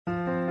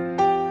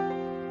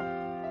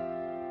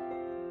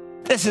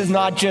This is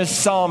not just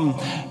some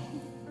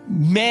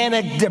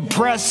manic,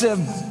 depressive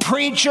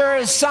preacher,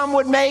 as some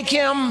would make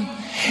him.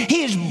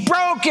 He's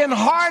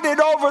brokenhearted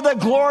over the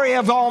glory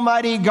of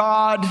Almighty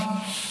God.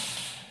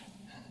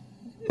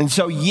 And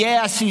so,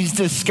 yes, he's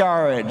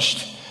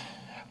discouraged.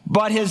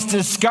 But his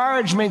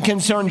discouragement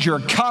concerns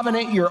your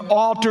covenant, your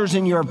altars,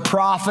 and your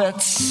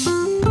prophets.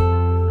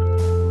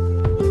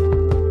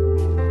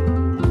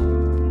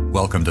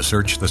 Welcome to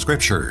Search the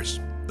Scriptures,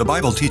 the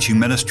Bible teaching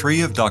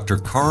ministry of Dr.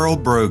 Carl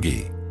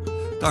Broggi.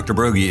 Dr.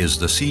 Broggi is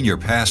the senior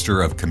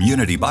pastor of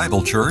Community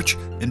Bible Church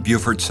in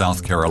Beaufort,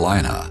 South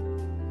Carolina.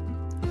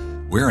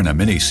 We're in a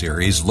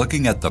mini-series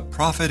looking at the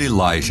prophet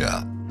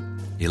Elijah.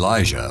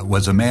 Elijah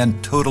was a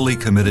man totally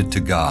committed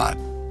to God,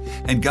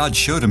 and God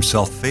showed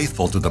himself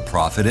faithful to the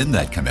prophet in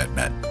that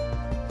commitment.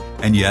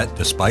 And yet,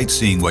 despite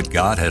seeing what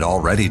God had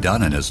already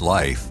done in his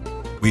life,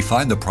 we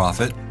find the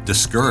prophet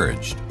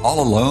discouraged,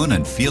 all alone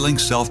and feeling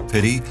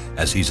self-pity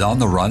as he's on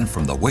the run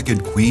from the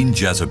wicked Queen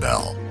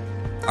Jezebel.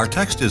 Our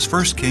text is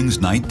 1 Kings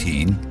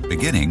 19,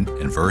 beginning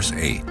in verse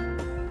 8.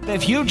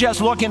 If you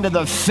just look into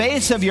the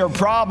face of your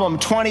problem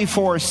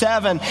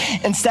 24/7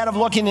 instead of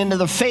looking into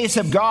the face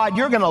of God,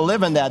 you're going to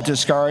live in that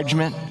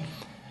discouragement.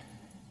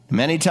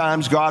 Many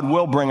times God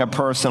will bring a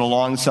person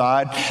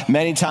alongside.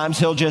 Many times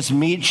he'll just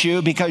meet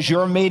you because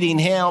you're meeting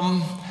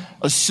him,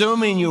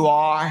 assuming you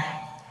are,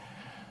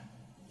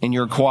 in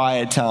your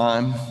quiet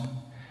time.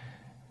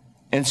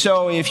 And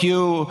so if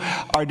you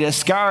are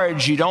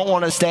discouraged, you don't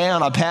want to stay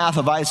on a path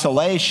of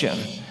isolation.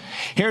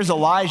 Here's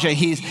Elijah.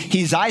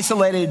 He's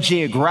isolated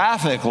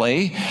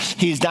geographically.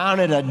 He's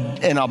down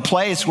in a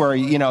place where,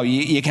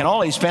 you can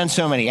only spend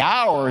so many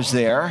hours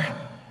there.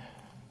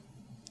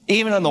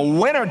 Even in the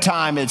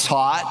wintertime, it's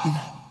hot.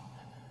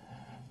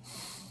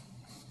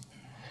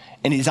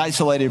 And he's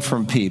isolated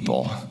from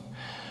people.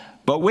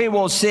 But we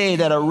will see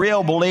that a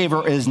real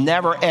believer is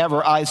never,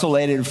 ever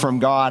isolated from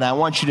God. I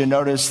want you to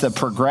notice the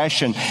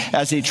progression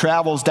as he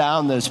travels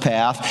down this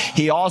path.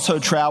 He also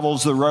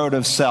travels the road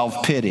of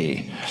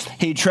self-pity.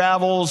 He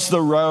travels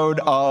the road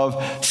of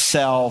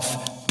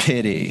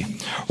self-pity.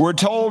 We're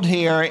told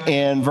here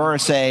in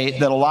verse 8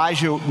 that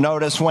Elijah,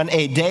 notice, went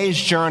a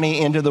day's journey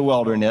into the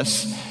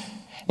wilderness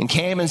and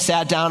came and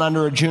sat down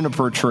under a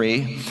juniper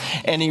tree,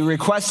 and he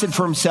requested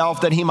for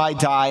himself that he might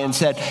die and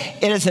said,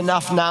 "It is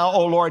enough now,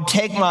 O Lord,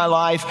 take my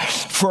life,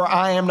 for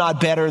I am not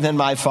better than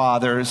my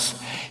fathers."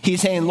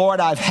 He's saying, Lord,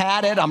 I've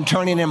had it. I'm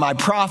turning in my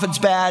prophet's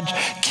badge.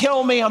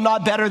 Kill me. I'm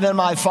not better than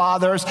my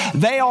fathers.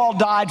 They all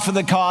died for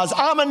the cause.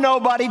 I'm a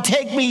nobody.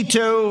 Take me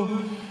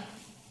too.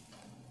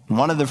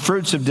 One of the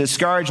fruits of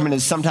discouragement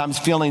is sometimes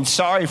feeling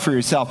sorry for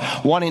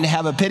yourself, wanting to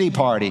have a pity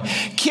party.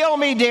 Kill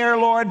me, dear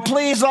Lord.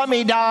 Please let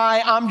me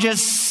die.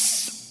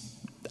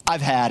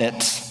 I've had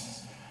it.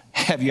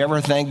 Have you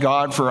ever thanked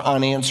God for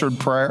unanswered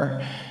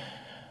prayer?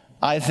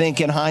 I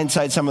think in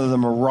hindsight, some of the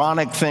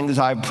moronic things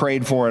I've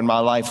prayed for in my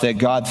life that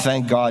God,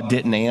 thank God,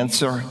 didn't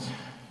answer.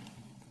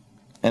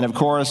 And of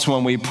course,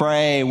 when we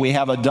pray, we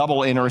have a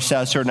double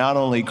intercessor, not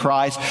only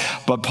Christ,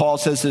 but Paul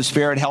says the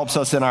Spirit helps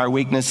us in our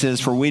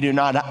weaknesses, for we do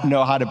not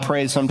know how to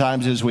pray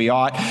sometimes as we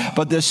ought.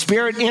 But the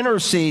Spirit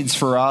intercedes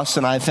for us,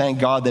 and I thank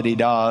God that he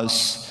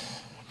does.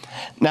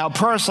 Now,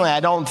 personally, I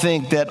don't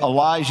think that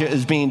Elijah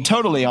is being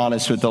totally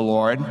honest with the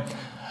Lord.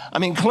 I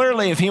mean,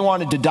 clearly, if he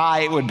wanted to die,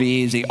 it would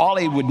be easy. All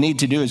he would need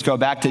to do is go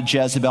back to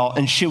Jezebel,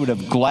 and she would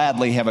have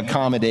gladly have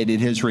accommodated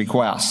his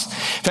requests.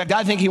 In fact,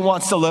 I think he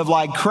wants to live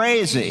like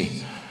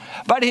crazy.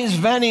 But he's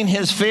venting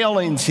his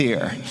feelings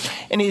here,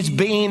 and he's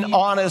being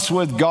honest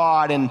with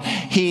God, and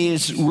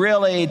he's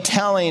really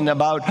telling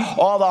about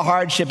all the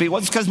hardship.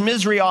 It's because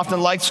misery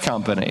often likes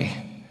company.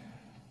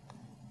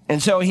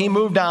 And so he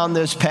moved down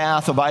this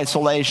path of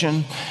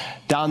isolation,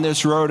 down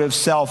this road of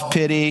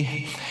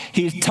self-pity.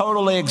 He's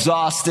totally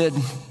exhausted,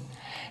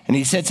 and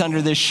he sits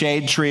under this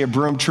shade tree, a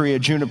broom tree, a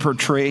juniper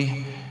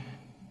tree.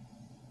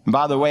 And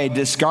by the way,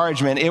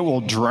 discouragement, it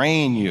will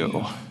drain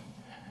you.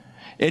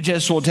 It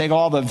just will take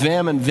all the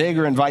vim and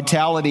vigor and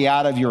vitality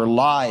out of your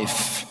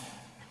life.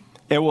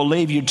 It will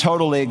leave you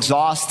totally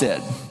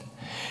exhausted.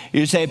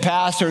 You say,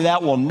 Pastor,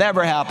 that will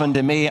never happen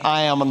to me.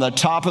 I am on the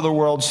top of the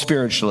world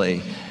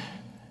spiritually.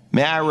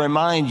 May I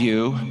remind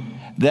you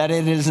that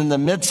it is in the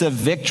midst of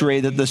victory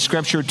that the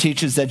Scripture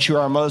teaches that you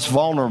are most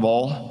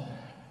vulnerable.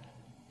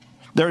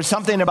 There's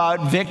something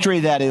about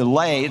victory that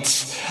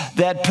elates,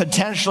 that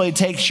potentially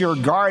takes your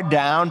guard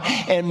down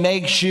and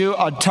makes you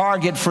a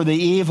target for the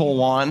evil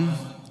one.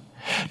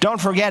 Don't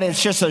forget,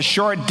 it's just a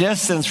short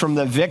distance from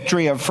the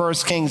victory of 1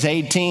 Kings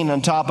 18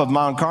 on top of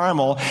Mount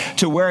Carmel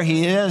to where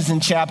he is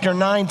in chapter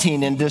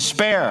 19 in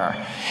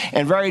despair.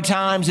 And very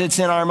times it's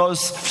in our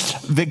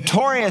most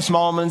victorious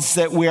moments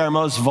that we are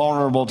most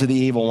vulnerable to the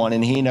evil one,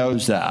 and he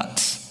knows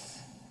that.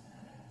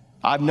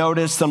 I've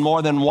noticed on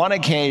more than one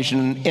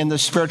occasion in the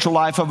spiritual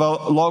life of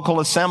a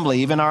local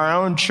assembly, even our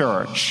own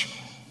church,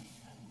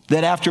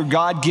 that after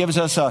God gives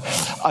us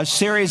a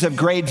series of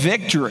great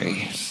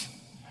victories,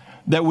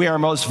 that we are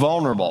most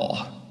vulnerable.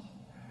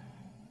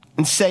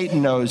 And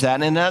Satan knows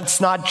that. And that's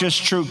not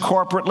just true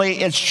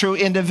corporately, it's true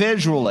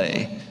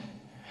individually.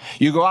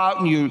 You go out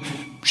and you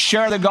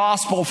share the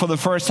gospel for the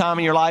first time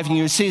in your life, and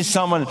you see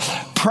someone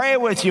pray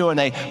with you and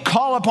they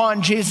call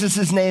upon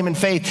Jesus' name in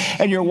faith,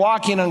 and you're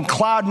walking on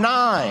cloud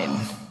 9.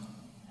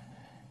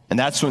 And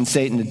that's when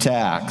Satan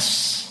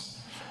attacks.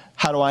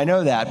 How do I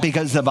know that?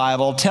 Because the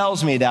Bible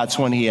tells me that's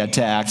when he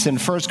attacks. In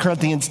 1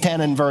 Corinthians 10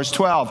 and verse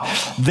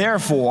 12,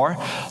 therefore,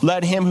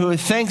 let him who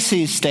thinks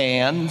he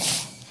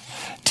stands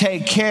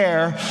take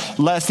care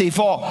lest he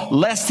fall.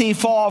 Lest he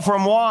fall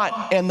from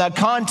what? In the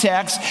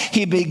context,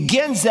 he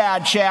begins that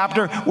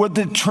chapter with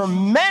the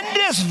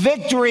tremendous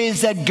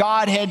victories that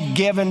God had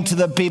given to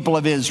the people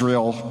of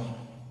Israel.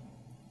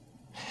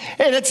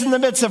 And it's in the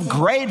midst of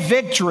great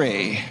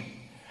victory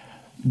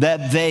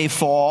that they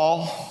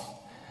fall.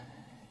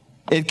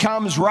 It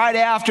comes right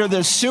after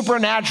the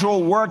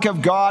supernatural work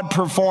of God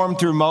performed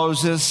through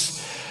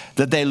Moses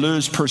that they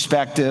lose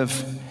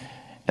perspective.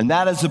 And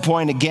that is the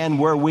point, again,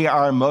 where we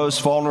are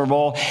most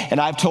vulnerable. And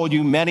I've told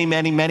you many,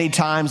 many, many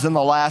times in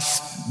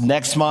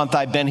next month,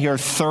 I've been here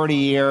 30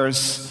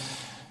 years,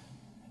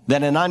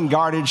 that an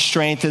unguarded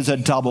strength is a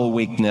double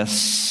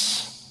weakness.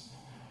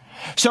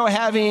 So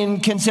having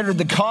considered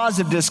the cause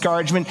of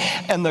discouragement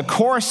and the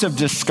course of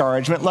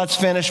discouragement, let's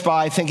finish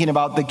by thinking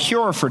about the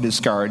cure for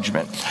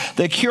discouragement.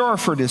 The cure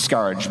for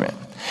discouragement.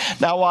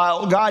 Now,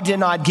 while God did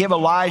not give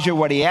Elijah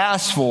what he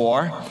asked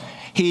for,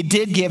 he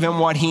did give him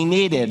what he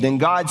needed. And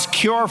God's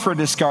cure for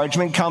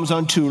discouragement comes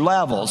on 2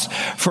 levels.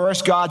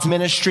 First, God's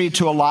ministry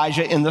to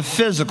Elijah in the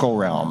physical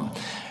realm.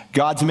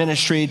 God's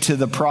ministry to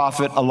the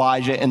prophet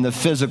Elijah in the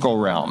physical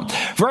realm.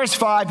 Verse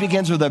 5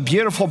 begins with a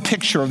beautiful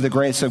picture of the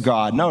grace of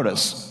God.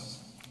 Notice.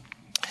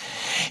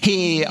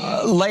 He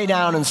lay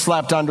down and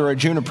slept under a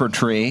juniper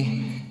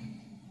tree,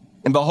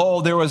 and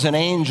behold, there was an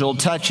angel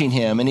touching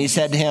him, and he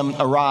said to him,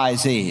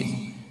 arise,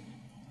 eat.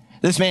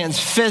 This man's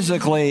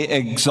physically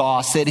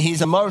exhausted.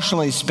 He's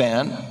emotionally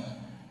spent.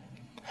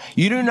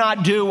 You do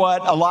not do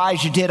what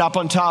Elijah did up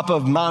on top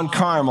of Mount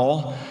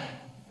Carmel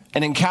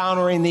and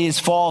encountering these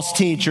false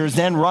teachers,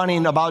 then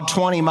running about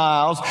 20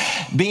 miles,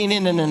 being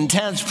in an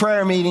intense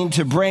prayer meeting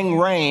to bring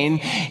rain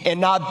and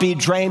not be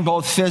drained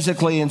both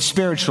physically and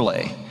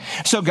spiritually.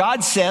 So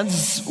God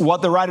sends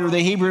what the writer of the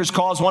Hebrews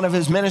calls one of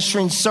his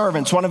ministering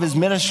servants, one of his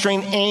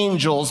ministering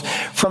angels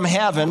from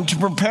heaven to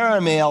prepare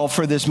a meal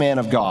for this man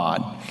of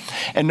God.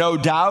 And no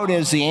doubt,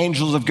 as the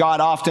angels of God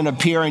often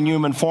appear in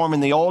human form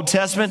in the Old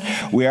Testament,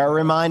 we are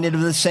reminded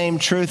of the same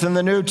truth in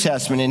the New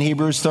Testament in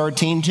Hebrews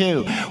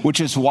 13:2, which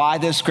is why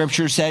the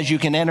scripture says you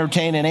can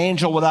entertain an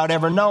angel without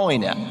ever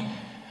knowing it.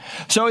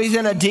 So he's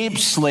in a deep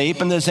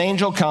sleep, and this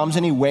angel comes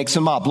and he wakes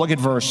him up. Look at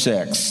verse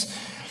 6.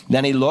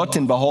 Then he looked,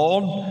 and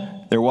behold,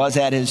 there was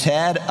at his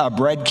head a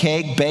bread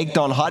cake baked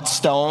on hot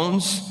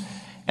stones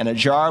and a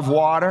jar of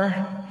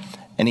water,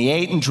 and he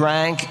ate and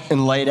drank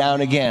and lay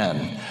down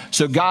again.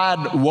 So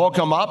God woke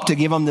him up to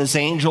give him this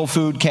angel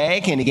food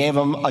cake, and he gave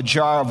him a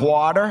jar of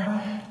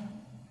water.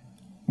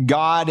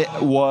 God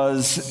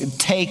was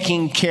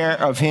taking care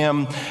of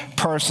him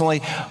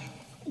personally.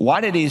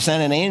 Why did he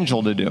send an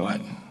angel to do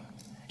it?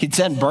 He'd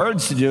sent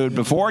birds to do it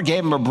before,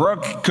 gave him a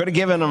brook, could have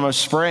given him a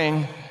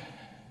spring.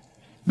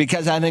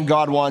 Because I think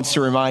God wants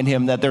to remind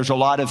him that there's a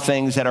lot of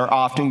things that are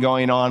often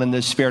going on in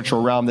this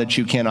spiritual realm that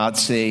you cannot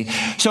see.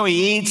 So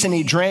he eats and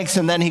he drinks,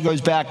 and then he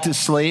goes back to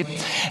sleep.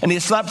 And he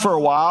slept for a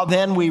while.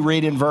 Then we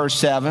read in verse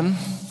 7,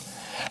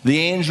 the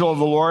angel of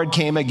the Lord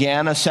came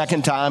again a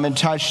second time and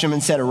touched him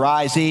and said,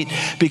 arise, eat,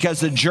 because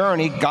the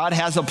journey, God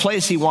has a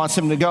place he wants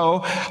him to go.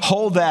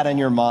 Hold that in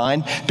your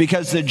mind,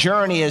 because the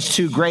journey is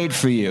too great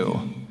for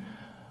you.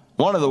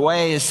 One of the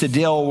ways to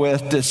deal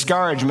with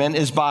discouragement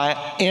is by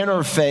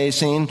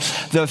interfacing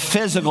the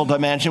physical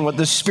dimension with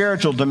the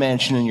spiritual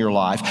dimension in your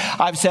life.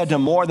 I've said to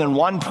more than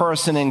one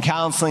person in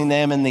counseling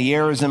them in the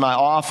years in my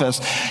office,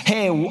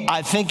 hey,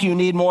 I think you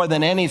need more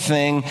than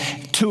anything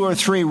 2 or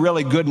 3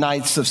 really good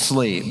nights of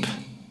sleep.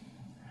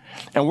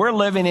 And we're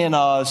living in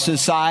a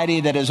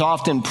society that is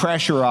often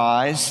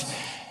pressurized,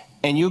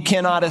 and you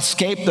cannot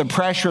escape the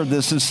pressure of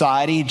the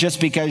society just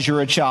because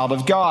you're a child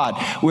of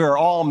God. We are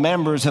all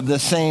members of the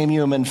same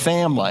human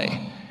family.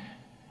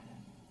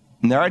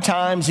 And there are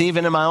times,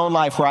 even in my own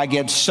life, where I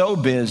get so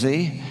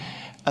busy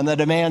and the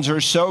demands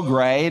are so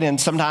great, and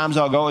sometimes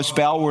I'll go a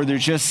spell where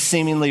there's just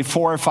seemingly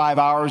 4 or 5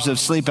 hours of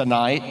sleep a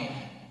night.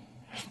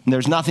 And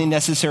there's nothing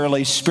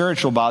necessarily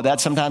spiritual about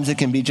that. Sometimes it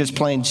can be just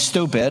plain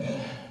stupid.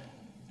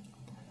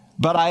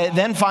 But I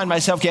then find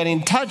myself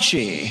getting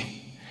touchy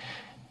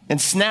and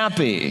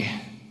snappy.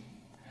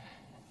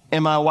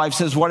 And my wife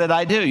says, what did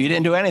I do? You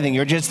didn't do anything.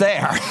 You're just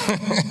there.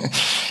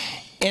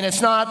 And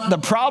it's not the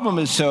problem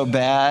is so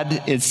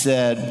bad. It's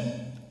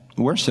that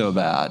we're so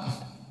bad.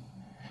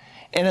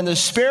 And in the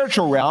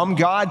spiritual realm,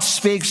 God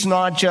speaks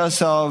not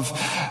just of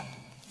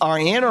our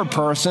inner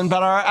person,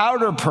 but our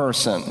outer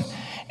person.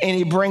 And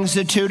he brings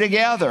the two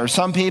together.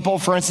 Some people,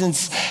 for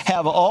instance,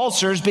 have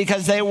ulcers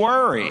because they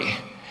worry.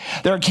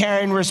 They're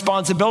carrying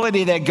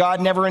responsibility that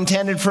God never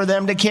intended for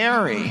them to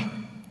carry.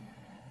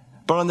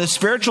 But on the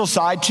spiritual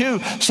side, too,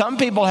 some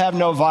people have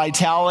no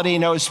vitality,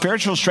 no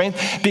spiritual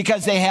strength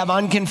because they have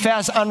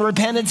unconfessed,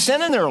 unrepented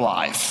sin in their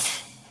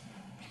life.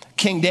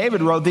 King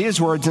David wrote these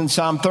words in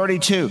Psalm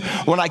 32.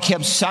 When I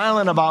kept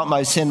silent about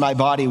my sin, my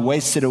body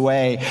wasted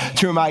away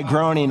through my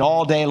groaning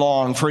all day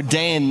long. For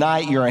day and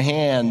night your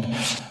hand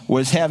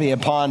was heavy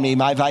upon me.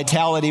 My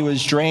vitality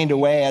was drained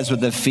away as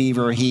with the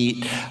fever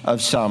heat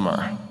of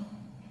summer.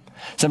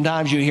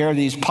 Sometimes you hear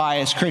these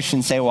pious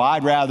Christians say, well,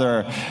 I'd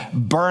rather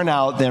burn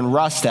out than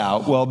rust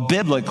out. Well,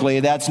 biblically,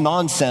 that's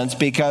nonsense,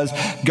 because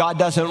God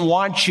doesn't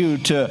want you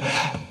to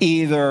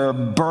either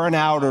burn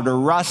out or to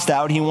rust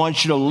out. He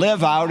wants you to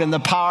live out in the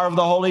power of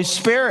the Holy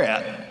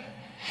Spirit.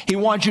 He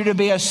wants you to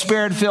be a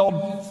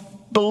Spirit-filled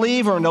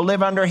believer and to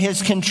live under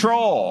His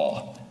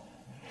control.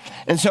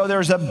 And so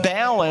there's a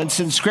balance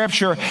in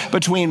Scripture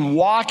between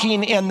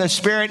walking in the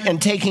Spirit and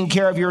taking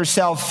care of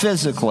yourself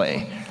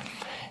physically.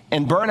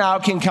 And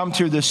burnout can come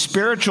through the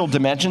spiritual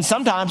dimension,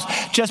 sometimes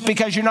just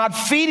because you're not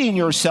feeding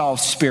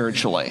yourself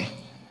spiritually.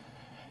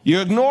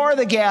 You ignore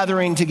the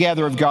gathering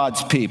together of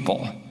God's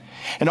people.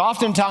 And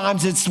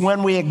oftentimes it's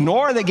when we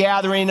ignore the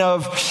gathering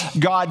of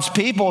God's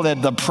people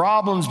that the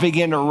problems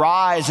begin to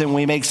rise and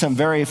we make some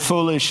very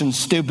foolish and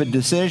stupid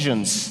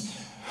decisions.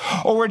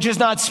 Or we're just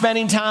not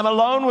spending time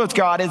alone with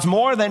God. It's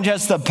more than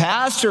just the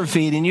pastor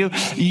feeding you.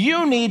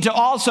 You need to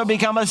also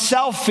become a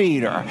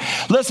self-feeder.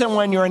 Listen,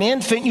 when you're an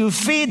infant, you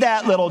feed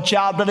that little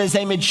child, but as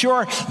they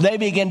mature, they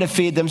begin to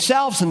feed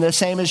themselves, and the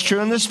same is true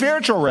in the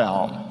spiritual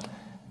realm.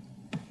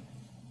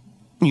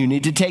 You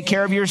need to take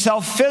care of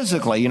yourself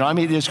physically. I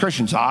meet these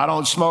Christians, I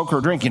don't smoke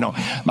or drink.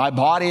 My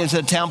body is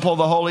a temple of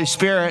the Holy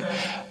Spirit,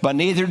 but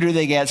neither do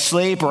they get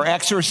sleep or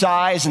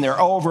exercise, and they're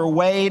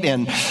overweight,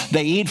 and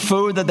they eat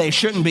food that they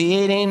shouldn't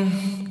be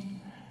eating.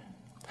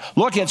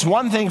 Look, it's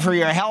one thing for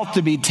your health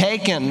to be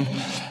taken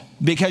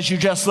because you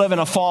just live in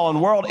a fallen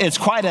world. It's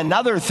quite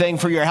another thing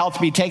for your health to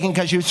be taken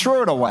because you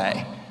threw it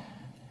away.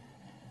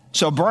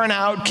 So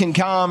burnout can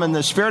come in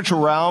the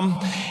spiritual realm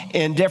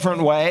in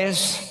different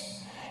ways.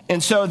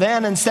 And so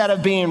then, instead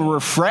of being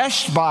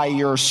refreshed by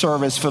your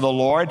service for the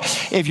Lord,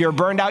 if you're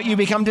burned out, you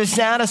become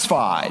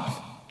dissatisfied.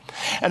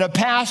 And a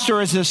pastor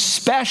is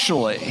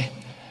especially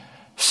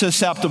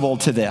susceptible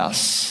to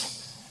this.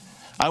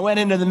 I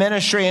went into the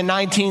ministry in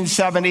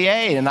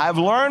 1978, and I've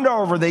learned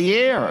over the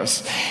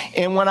years.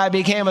 And when I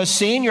became a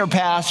senior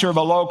pastor of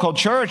a local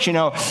church,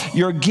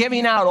 you're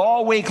giving out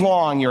all week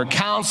long. You're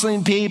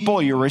counseling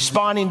people, you're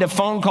responding to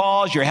phone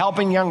calls, you're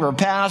helping younger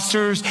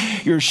pastors,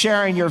 you're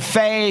sharing your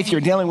faith,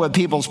 you're dealing with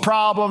people's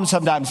problems,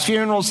 sometimes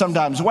funerals,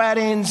 sometimes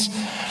weddings,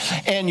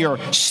 and you're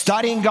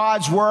studying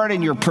God's Word,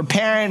 and you're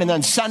preparing, and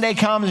then Sunday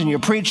comes and you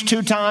preach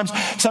 2 times,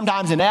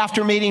 sometimes an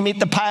after meeting, meet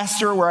the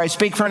pastor where I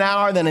speak for an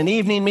hour, then an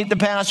evening, meet the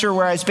pastor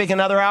where I speak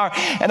another hour,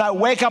 and I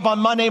wake up on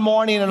Monday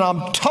morning and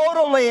I'm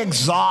totally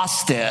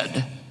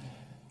exhausted.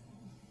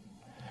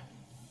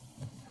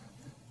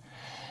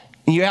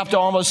 You have to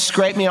almost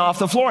scrape me off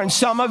the floor. And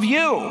some of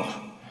you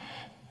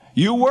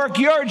work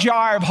your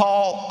job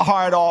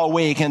hard all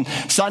week, and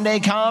Sunday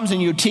comes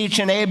and you teach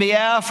an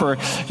ABF,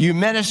 or you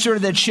minister to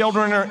the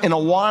children in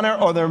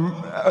Awana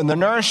or in the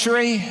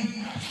nursery,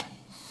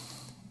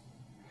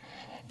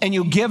 and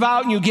you give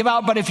out and you give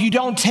out, but if you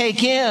don't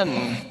take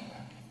in,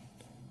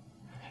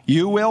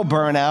 you will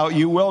burn out,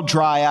 you will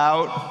dry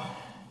out.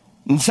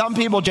 And some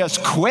people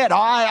just quit.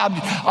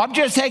 I'm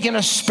just taking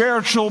a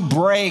spiritual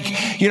break.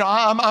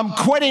 I'm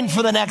quitting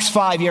for the next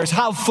 5 years.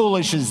 How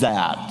foolish is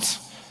that?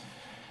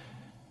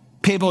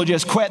 People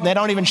just quit and they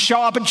don't even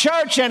show up in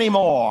church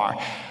anymore.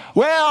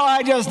 Well,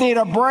 I just need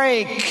a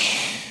break.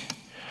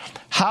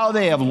 How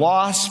they have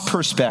lost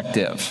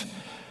perspective.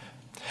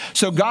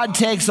 So God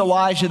takes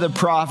Elijah the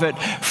prophet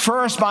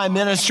first by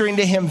ministering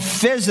to him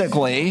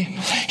physically.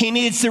 He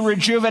needs to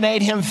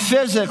rejuvenate him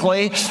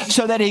physically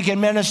so that he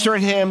can minister to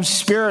him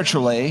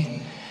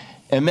spiritually.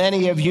 And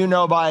many of you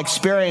know by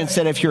experience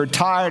that if you're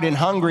tired and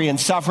hungry and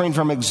suffering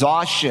from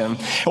exhaustion,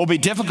 it will be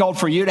difficult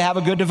for you to have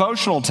a good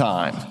devotional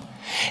time.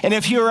 And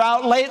if you were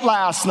out late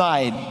last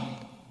night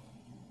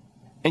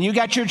and you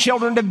got your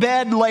children to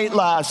bed late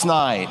last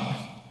night,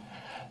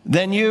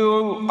 then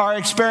you are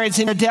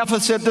experiencing a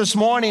deficit this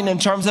morning in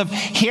terms of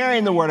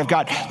hearing the Word of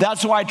God.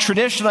 That's why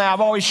traditionally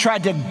I've always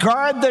tried to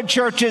guard the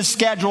church's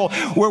schedule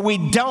where we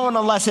don't,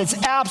 unless it's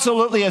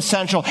absolutely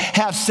essential,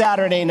 have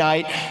Saturday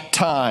night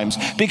times.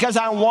 Because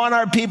I want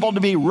our people to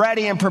be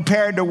ready and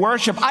prepared to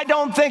worship. I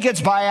don't think it's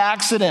by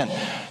accident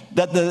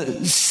that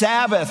the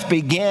Sabbath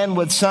began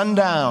with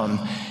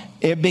sundown.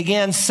 It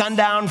began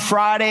sundown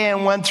Friday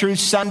and went through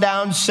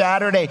sundown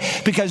Saturday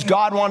because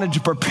God wanted to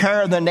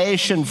prepare the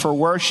nation for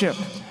worship.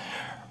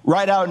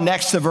 Right out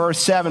next to verse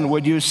 7,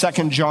 would you?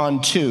 2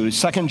 John 2.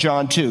 2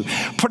 John 2.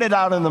 Put it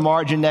out in the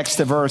margin next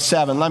to verse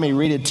 7. Let me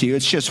read it to you.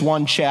 It's just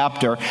one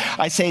chapter.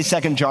 I say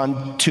 2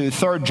 John 2,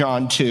 3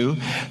 John 2.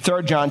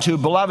 3 John 2.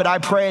 Beloved, I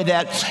pray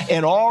that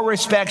in all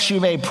respects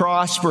you may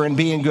prosper and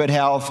be in good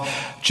health,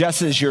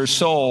 just as your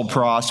soul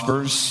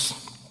prospers.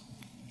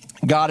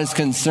 God is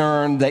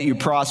concerned that you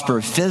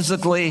prosper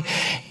physically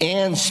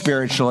and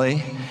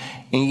spiritually,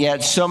 and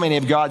yet so many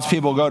of God's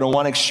people go to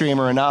one extreme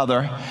or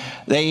another.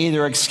 They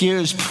either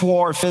excuse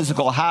poor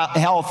physical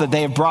health that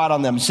they've brought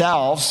on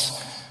themselves,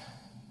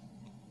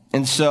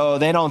 And so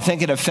they don't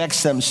think it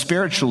affects them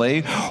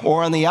spiritually.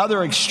 Or on the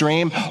other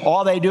extreme,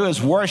 all they do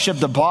is worship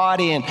the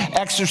body and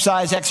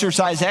exercise,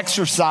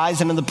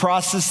 and in the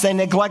process they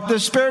neglect the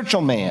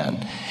spiritual man.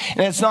 And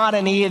it's not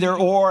an either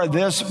or.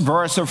 This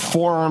verse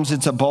affirms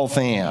it's a both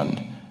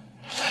and.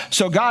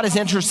 So God is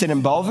interested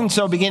in both. And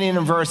so beginning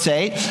in verse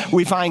 8,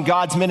 we find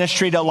God's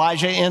ministry to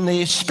Elijah in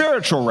the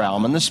spiritual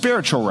realm,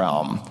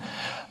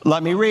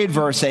 Let me read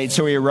verse 8.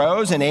 So he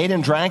arose and ate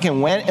and drank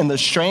and went in the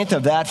strength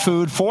of that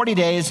food 40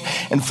 days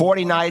and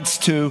 40 nights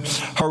to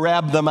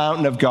Horeb, the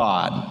mountain of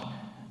God.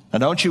 Now,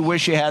 don't you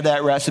wish you had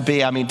that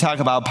recipe? I mean, talk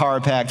about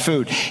power-packed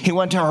food. He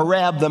went to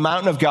Horeb, the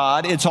mountain of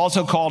God. It's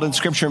also called in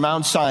Scripture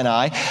Mount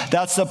Sinai.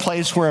 That's the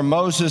place where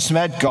Moses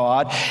met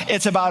God.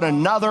 It's about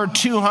another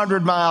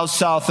 200 miles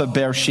south of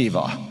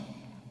Beersheba.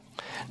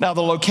 Now,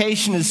 the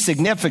location is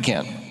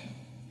significant,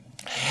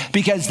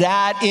 because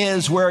that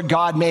is where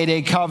God made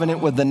a covenant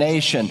with the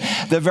nation,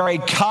 the very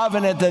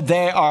covenant that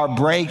they are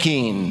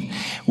breaking,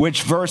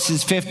 which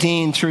verses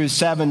 15 through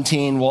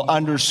 17 will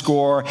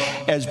underscore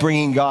as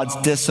bringing God's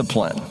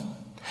discipline.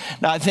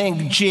 Now, I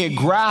think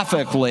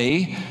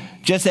geographically,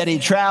 just that he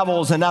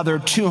travels another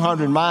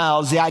 200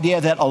 miles, the idea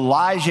that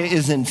Elijah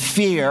is in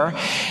fear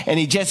and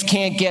he just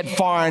can't get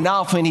far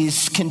enough and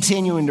he's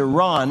continuing to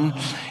run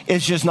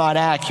is just not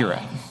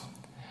accurate.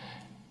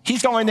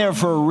 He's going there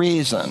for a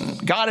reason.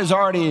 God has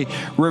already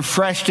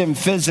refreshed him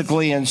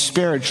physically and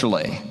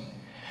spiritually.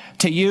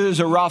 To use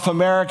a rough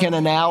American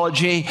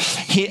analogy,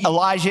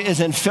 Elijah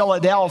is in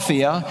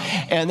Philadelphia,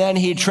 and then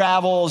he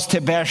travels to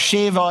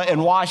Beersheba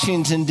in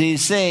Washington,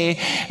 D.C.,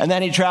 and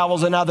then he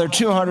travels another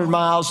 200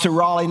 miles to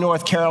Raleigh,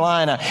 North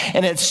Carolina.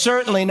 And it's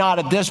certainly not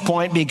at this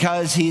point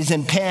because he's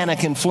in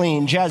panic and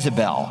fleeing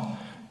Jezebel.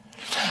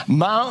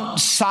 Mount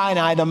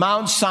Sinai, the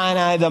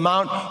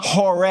Mount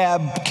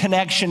Horeb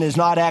connection is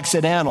not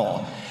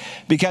accidental.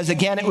 Because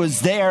again, it was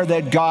there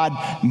that God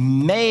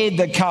made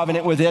the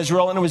covenant with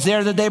Israel, and it was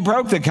there that they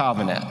broke the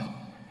covenant.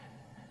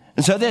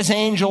 And so this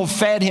angel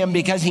fed him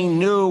because he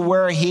knew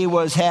where he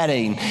was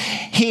heading.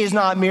 He is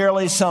not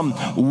merely some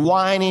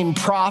whining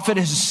prophet,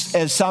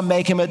 as some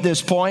make him at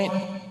this point.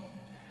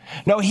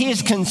 No, he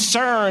is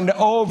concerned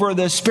over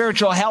the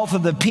spiritual health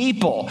of the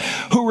people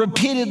who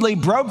repeatedly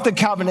broke the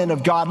covenant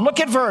of God. Look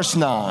at verse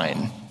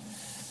 9.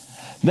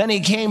 Then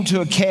he came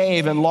to a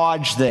cave and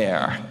lodged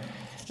there.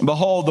 And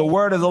behold, the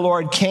word of the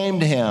Lord came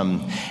to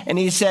him. And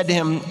he said to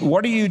him,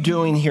 "What are you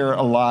doing here,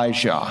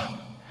 Elijah?"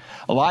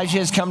 Elijah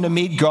has come to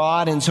meet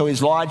God, and so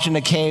he's lodged in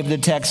a cave, the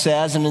text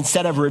says. And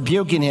instead of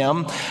rebuking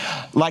him,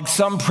 like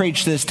some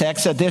preach this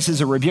text, that this is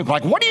a rebuke.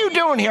 Like, "What are you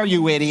doing here,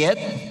 you idiot?"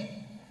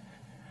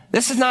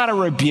 This is not a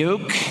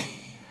rebuke.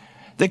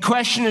 The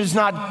question is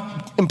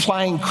not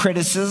implying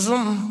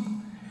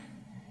criticism.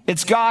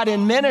 It's God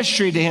in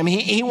ministry to him.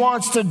 He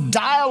wants to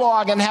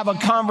dialogue and have a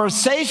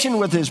conversation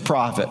with his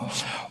prophet.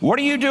 "What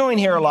are you doing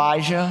here,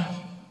 Elijah?"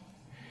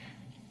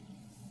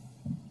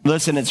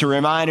 Listen, it's a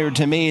reminder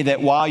to me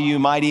that while you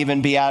might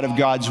even be out of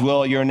God's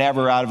will, you're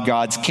never out of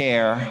God's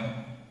care.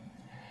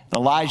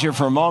 Elijah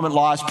for a moment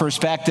lost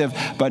perspective,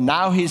 but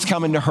now he's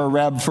coming to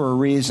Horeb for a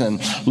reason.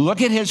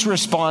 Look at his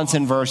response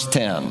in verse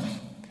 10.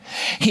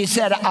 He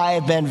said, "I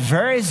have been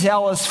very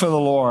zealous for the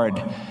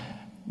Lord,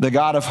 the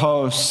God of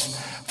hosts.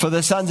 For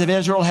the sons of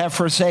Israel have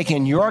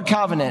forsaken your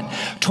covenant,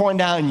 torn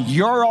down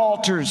your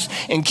altars,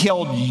 and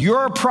killed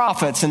your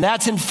prophets." And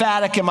that's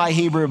emphatic in my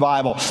Hebrew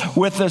Bible,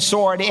 "with the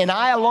sword. And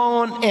I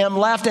alone am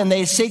left, and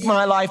they seek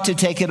my life to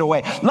take it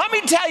away. Let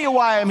me tell you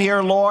why I'm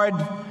here, Lord.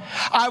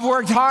 I've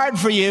worked hard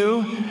for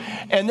you.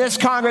 And this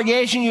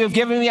congregation you have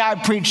given me,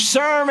 I've preached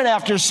sermon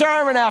after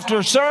sermon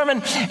after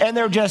sermon, and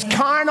they're just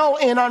carnal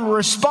and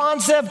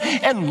unresponsive.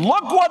 And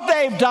look what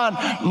they've done.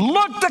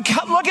 Look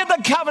at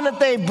the covenant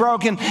they've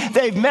broken.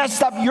 They've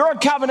messed up your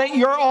covenant,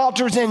 your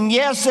altars, and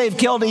yes, they've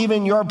killed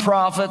even your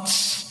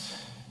prophets."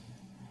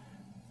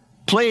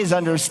 Please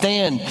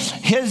understand,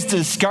 his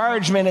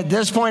discouragement at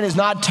this point is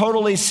not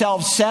totally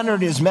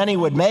self-centered as many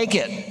would make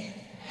it.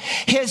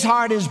 His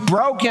heart is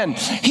broken.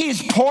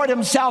 He's poured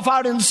himself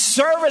out in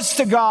service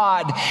to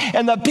God,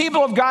 and the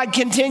people of God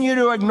continue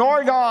to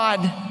ignore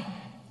God.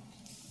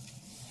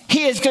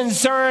 He is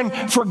concerned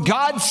for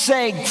God's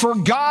sake, for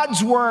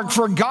God's work,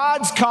 for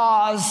God's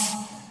cause.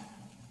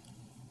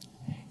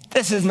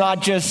 This is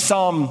not just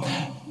some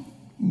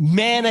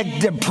manic,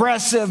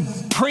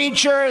 depressive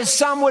preacher, as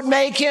some would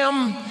make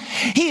him.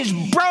 He's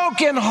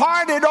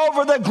brokenhearted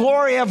over the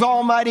glory of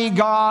Almighty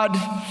God.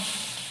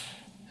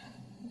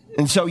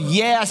 And so,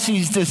 yes,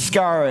 he's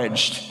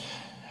discouraged,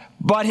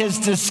 but his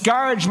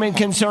discouragement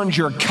concerns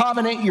your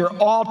covenant, your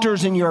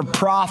altars, and your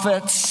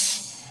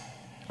prophets.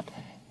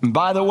 And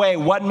by the way,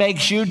 what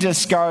makes you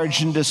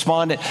discouraged and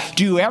despondent?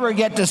 Do you ever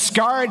get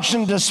discouraged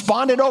and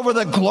despondent over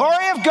the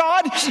glory of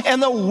God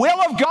and the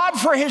will of God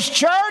for his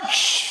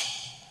church?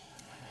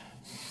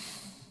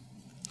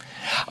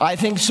 I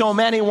think so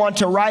many want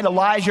to write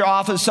Elijah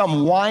off as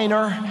some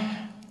whiner.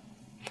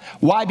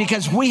 Why?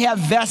 Because we have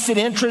vested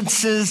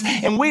interests,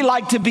 and we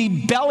like to be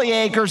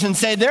bellyachers and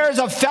say, "There's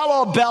a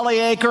fellow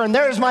bellyacher, and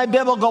there's my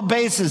biblical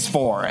basis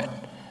for it."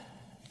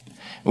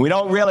 We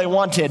don't really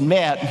want to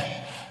admit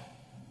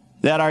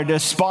that our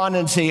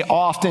despondency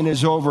often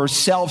is over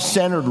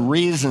self-centered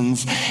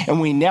reasons, and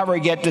we never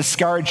get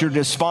discouraged or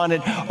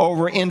despondent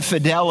over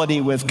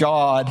infidelity with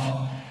God.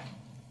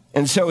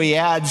 And so he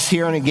adds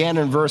here and again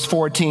in verse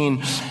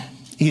 14,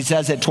 he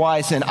says it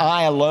twice, and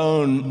I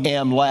alone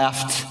am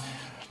left,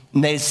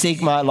 and they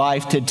seek my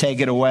life to take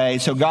it away.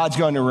 So God's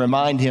going to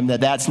remind him that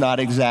that's not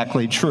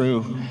exactly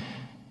true.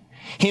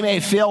 He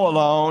may feel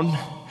alone,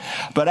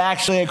 but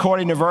actually,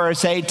 according to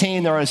verse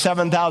 18, there are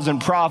 7,000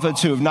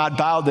 prophets who have not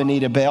bowed the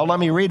knee to Baal. Let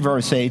me read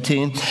verse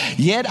 18.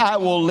 Yet I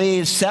will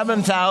leave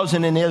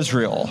 7,000 in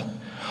Israel,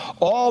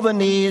 all the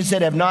knees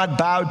that have not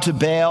bowed to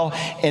Baal,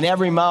 and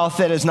every mouth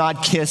that has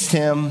not kissed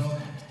him.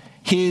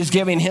 He's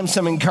giving him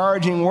some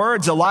encouraging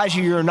words.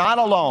 Elijah, you're not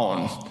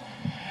alone.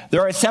 There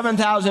are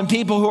 7,000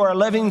 people who are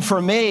living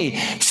for me,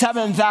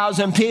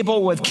 7,000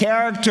 people with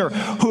character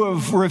who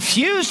have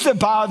refused to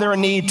bow their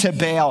knee to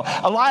Baal.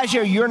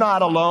 Elijah, you're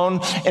not alone.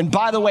 And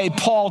by the way,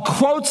 Paul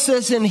quotes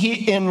this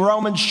in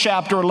Romans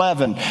chapter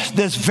 11,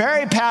 this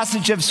very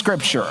passage of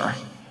Scripture,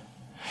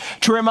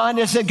 to remind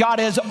us that God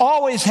has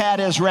always had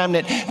his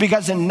remnant,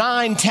 because in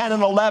 9, 10,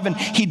 and 11,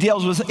 he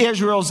deals with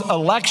Israel's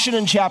election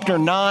in chapter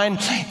 9,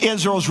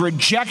 Israel's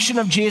rejection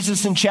of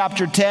Jesus in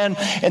chapter 10,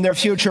 and their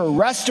future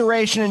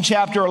restoration in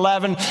chapter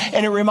 11.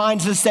 And it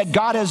reminds us that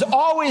God has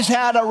always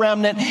had a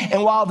remnant.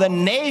 And while the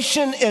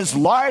nation is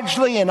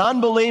largely in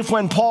unbelief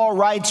when Paul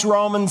writes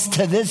Romans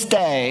to this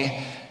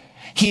day,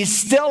 he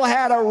still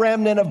had a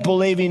remnant of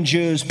believing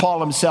Jews, Paul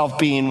himself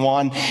being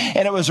one.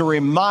 And it was a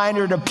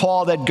reminder to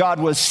Paul that God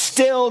was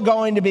still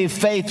going to be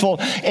faithful,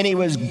 and he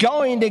was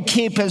going to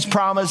keep his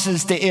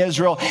promises to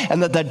Israel,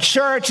 and that the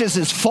church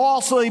is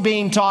falsely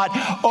being taught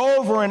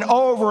over and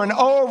over and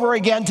over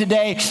again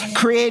today,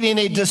 creating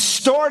a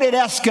distorted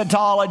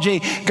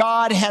eschatology.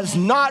 God has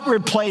not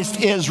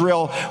replaced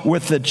Israel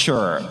with the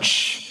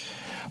church.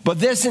 But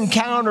this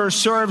encounter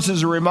serves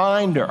as a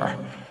reminder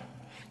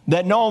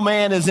that no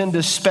man is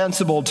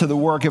indispensable to the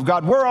work of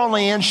God. We're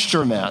only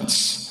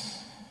instruments.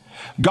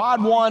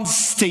 God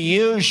wants to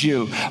use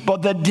you,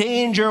 but the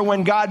danger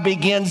when God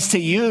begins to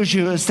use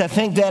you is to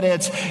think that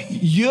it's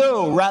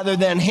you rather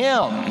than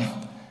him.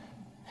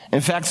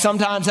 In fact,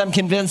 sometimes I'm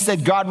convinced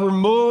that God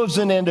removes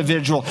an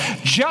individual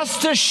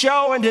just to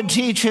show and to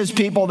teach his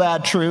people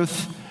that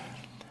truth.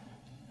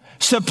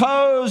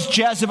 Suppose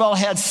Jezebel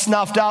had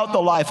snuffed out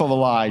the life of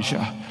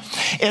Elijah.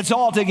 It's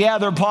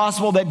altogether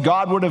possible that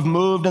God would have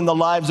moved in the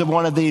lives of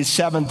one of these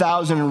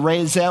 7,000 and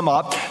raised them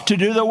up to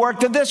do the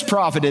work that this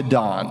prophet had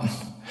done.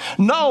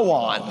 No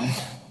one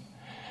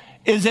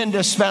is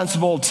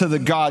indispensable to the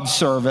God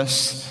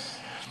service.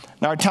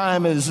 Our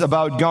time is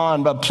about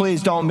gone, but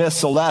please don't miss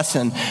the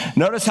lesson.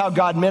 Notice how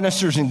God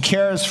ministers and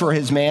cares for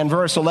his man.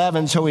 Verse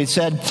 11, so he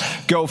said,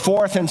 go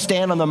forth and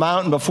stand on the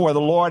mountain before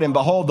the Lord. And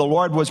behold, the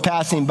Lord was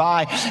passing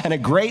by, and a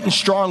great and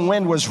strong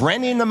wind was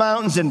rending the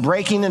mountains and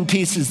breaking in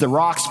pieces the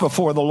rocks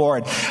before the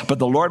Lord. But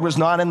the Lord was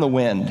not in the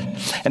wind.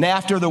 And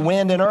after the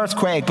wind, an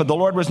earthquake, but the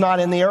Lord was not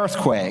in the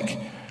earthquake.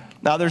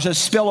 Now, there's a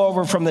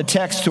spillover from the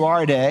text to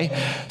our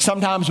day.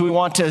 Sometimes we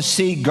want to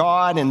see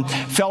God and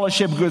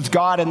fellowship with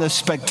God in the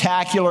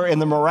spectacular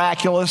and the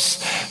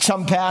miraculous.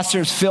 Some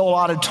pastors fill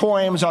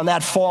auditoriums on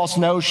that false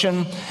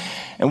notion.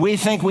 And we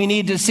think we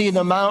need to see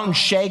the mountain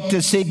shake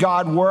to see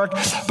God work.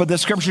 But the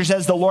scripture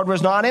says the Lord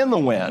was not in the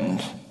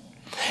wind.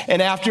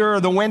 And after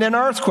the wind, an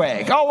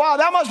earthquake. Oh, wow,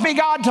 that must be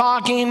God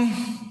talking.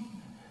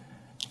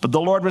 But the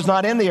Lord was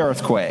not in the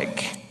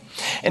earthquake.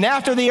 And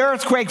after the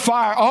earthquake,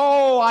 fire.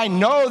 Oh, I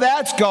know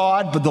that's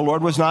God, but the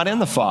Lord was not in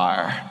the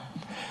fire.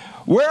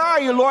 Where are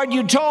you, Lord?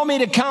 You told me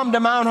to come to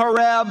Mount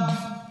Horeb,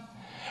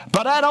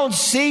 but I don't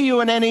see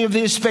you in any of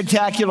these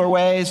spectacular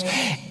ways.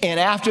 And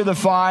after the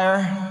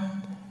fire,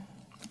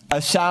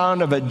 a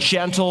sound of a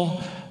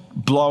gentle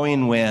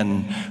blowing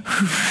wind.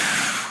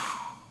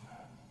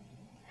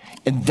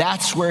 And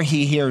that's where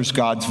he hears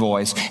God's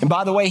voice. And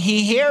by the way,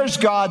 he hears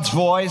God's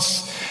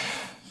voice.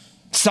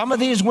 Some of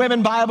these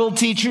women Bible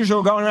teachers who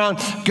are going around,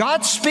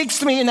 God speaks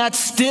to me in that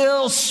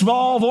still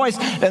small voice.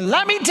 And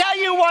let me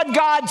tell you what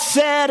God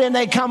said. And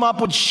they come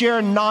up with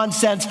sheer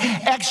nonsense,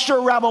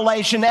 extra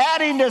revelation,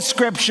 adding to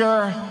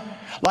scripture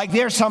like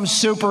there's some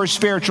super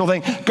spiritual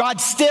thing. God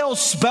still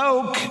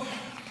spoke,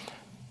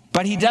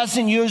 but he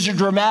doesn't use a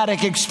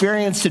dramatic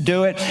experience to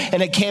do it.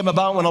 And it came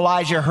about when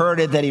Elijah heard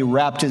it that he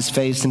wrapped his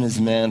face in his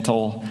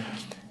mantle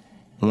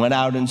and went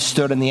out and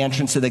stood in the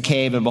entrance of the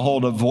cave. And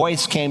behold, a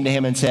voice came to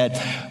him and said,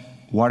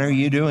 what are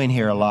you doing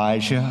here,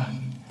 Elijah?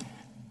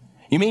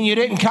 You mean you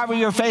didn't cover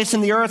your face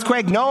in the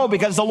earthquake? No,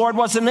 because the Lord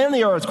wasn't in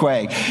the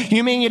earthquake.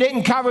 You mean you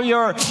didn't cover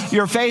your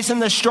face in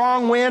the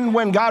strong wind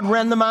when God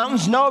rent the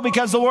mountains? No,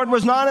 because the Lord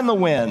was not in the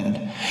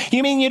wind.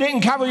 You mean you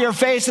didn't cover your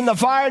face in the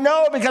fire?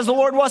 No, because the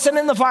Lord wasn't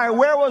in the fire.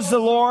 Where was the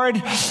Lord?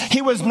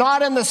 He was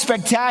not in the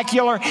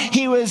spectacular.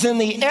 He was in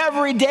the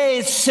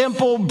everyday,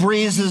 simple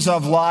breezes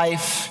of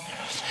life.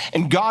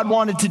 And God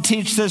wanted to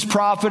teach this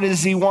prophet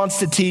as he wants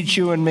to teach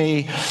you and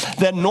me,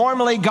 that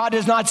normally God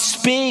does not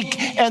speak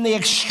in the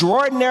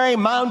extraordinary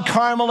Mount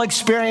Carmel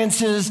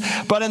experiences,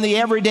 but in the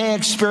everyday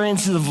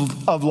experiences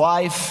of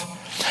life.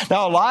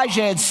 Now,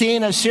 Elijah had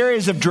seen a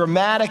series of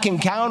dramatic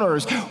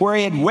encounters where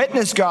he had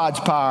witnessed God's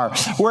power,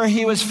 where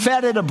he was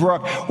fed at a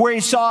brook, where he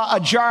saw a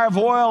jar of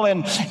oil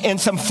and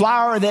some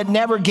flour that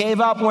never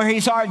gave up, where he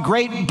saw a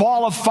great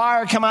ball of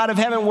fire come out of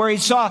heaven, where he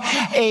saw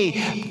a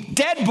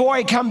dead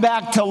boy come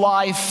back to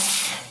life.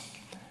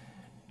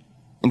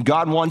 And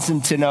God wants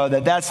him to know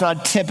that that's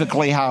not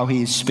typically how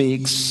he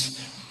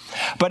speaks,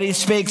 but he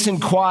speaks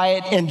in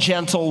quiet and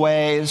gentle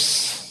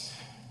ways.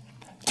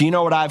 Do you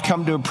know what I've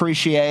come to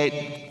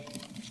appreciate?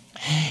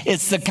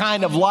 It's the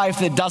kind of life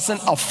that doesn't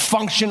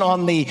function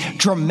on the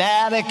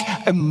dramatic,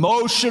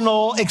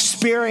 emotional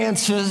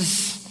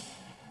experiences,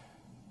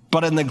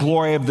 but in the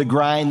glory of the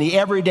grind, the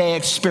everyday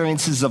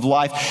experiences of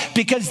life,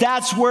 because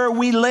that's where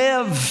we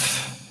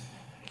live.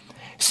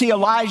 See,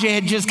 Elijah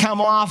had just come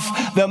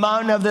off the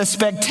mountain of the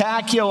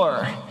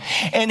spectacular,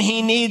 and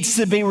he needs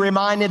to be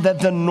reminded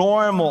that the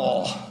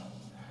normal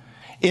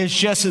is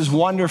just as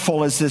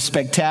wonderful as the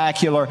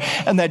spectacular,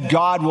 and that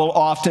God will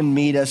often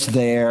meet us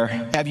there.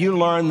 Have you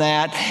learned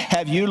that?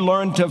 Have you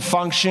learned to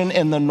function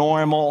in the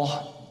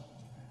normal?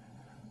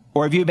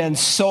 Or have you been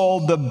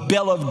sold the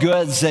bill of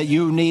goods that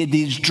you need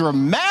these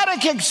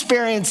dramatic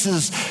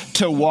experiences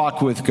to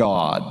walk with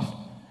God?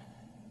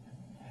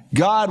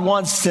 God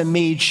wants to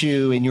meet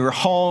you in your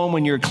home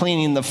when you're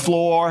cleaning the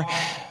floor,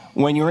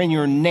 when you're in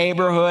your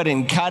neighborhood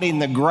and cutting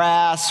the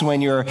grass,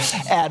 when you're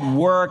at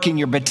work in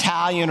your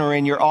battalion or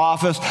in your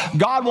office.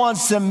 God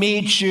wants to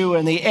meet you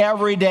in the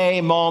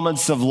everyday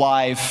moments of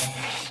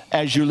life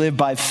as you live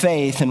by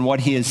faith in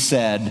what he has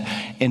said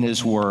in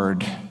his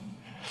word.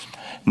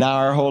 Now,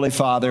 our Holy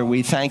Father,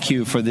 we thank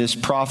you for this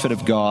prophet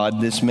of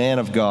God, this man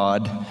of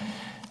God,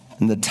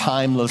 and the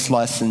timeless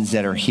lessons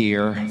that are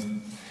here.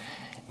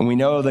 And we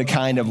know the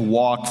kind of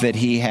walk that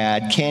he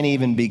had can't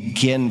even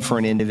begin for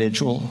an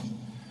individual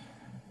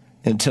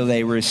until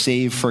they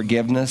receive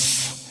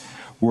forgiveness,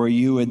 where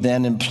you would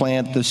then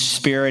implant the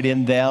Spirit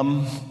in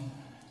them,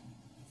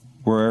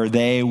 where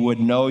they would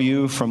know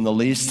you from the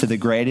least to the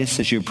greatest,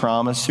 as you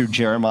promised through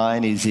Jeremiah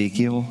and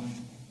Ezekiel.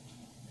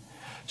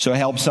 So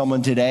help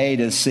someone today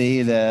to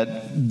see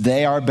that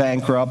they are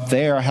bankrupt,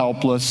 they are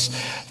helpless,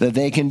 that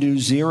they can do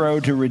zero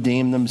to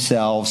redeem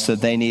themselves,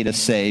 that they need a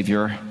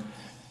Savior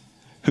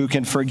who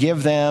can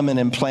forgive them and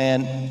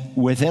implant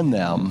within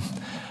them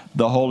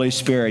the Holy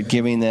Spirit,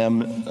 giving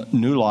them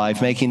new life,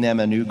 making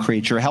them a new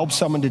creature. Help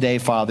someone today,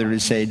 Father,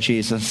 to say,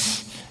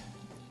 Jesus,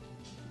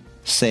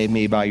 save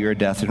me by your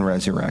death and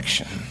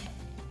resurrection.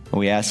 And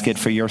we ask it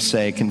for your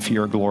sake and for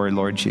your glory,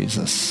 Lord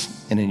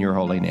Jesus, and in your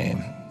holy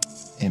name.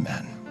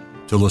 Amen.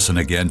 To listen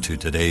again to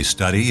today's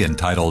study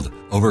entitled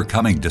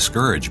Overcoming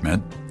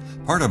Discouragement,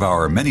 part of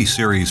our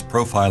mini-series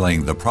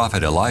profiling the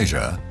prophet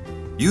Elijah,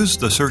 use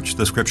the Search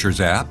the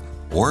Scriptures app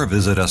or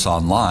visit us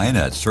online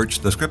at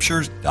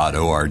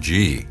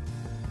searchthescriptures.org.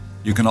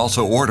 You can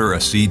also order a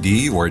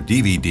CD or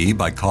DVD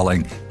by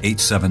calling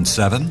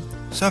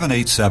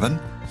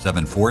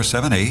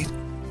 877-787-7478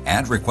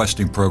 and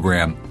requesting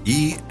program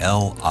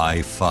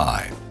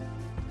ELI5.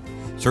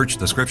 Search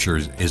the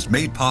Scriptures is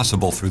made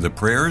possible through the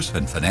prayers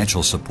and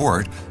financial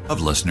support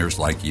of listeners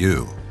like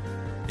you.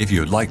 If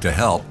you'd like to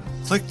help,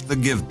 click the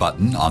Give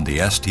button on the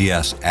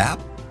STS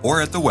app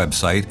or at the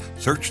website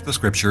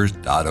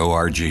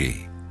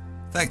searchthescriptures.org.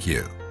 Thank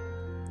you.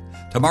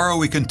 Tomorrow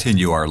we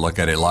continue our look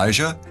at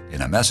Elijah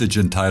in a message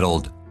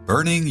entitled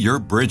Burning Your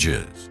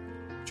Bridges.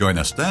 Join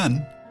us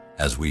then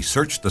as we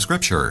search the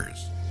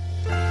Scriptures.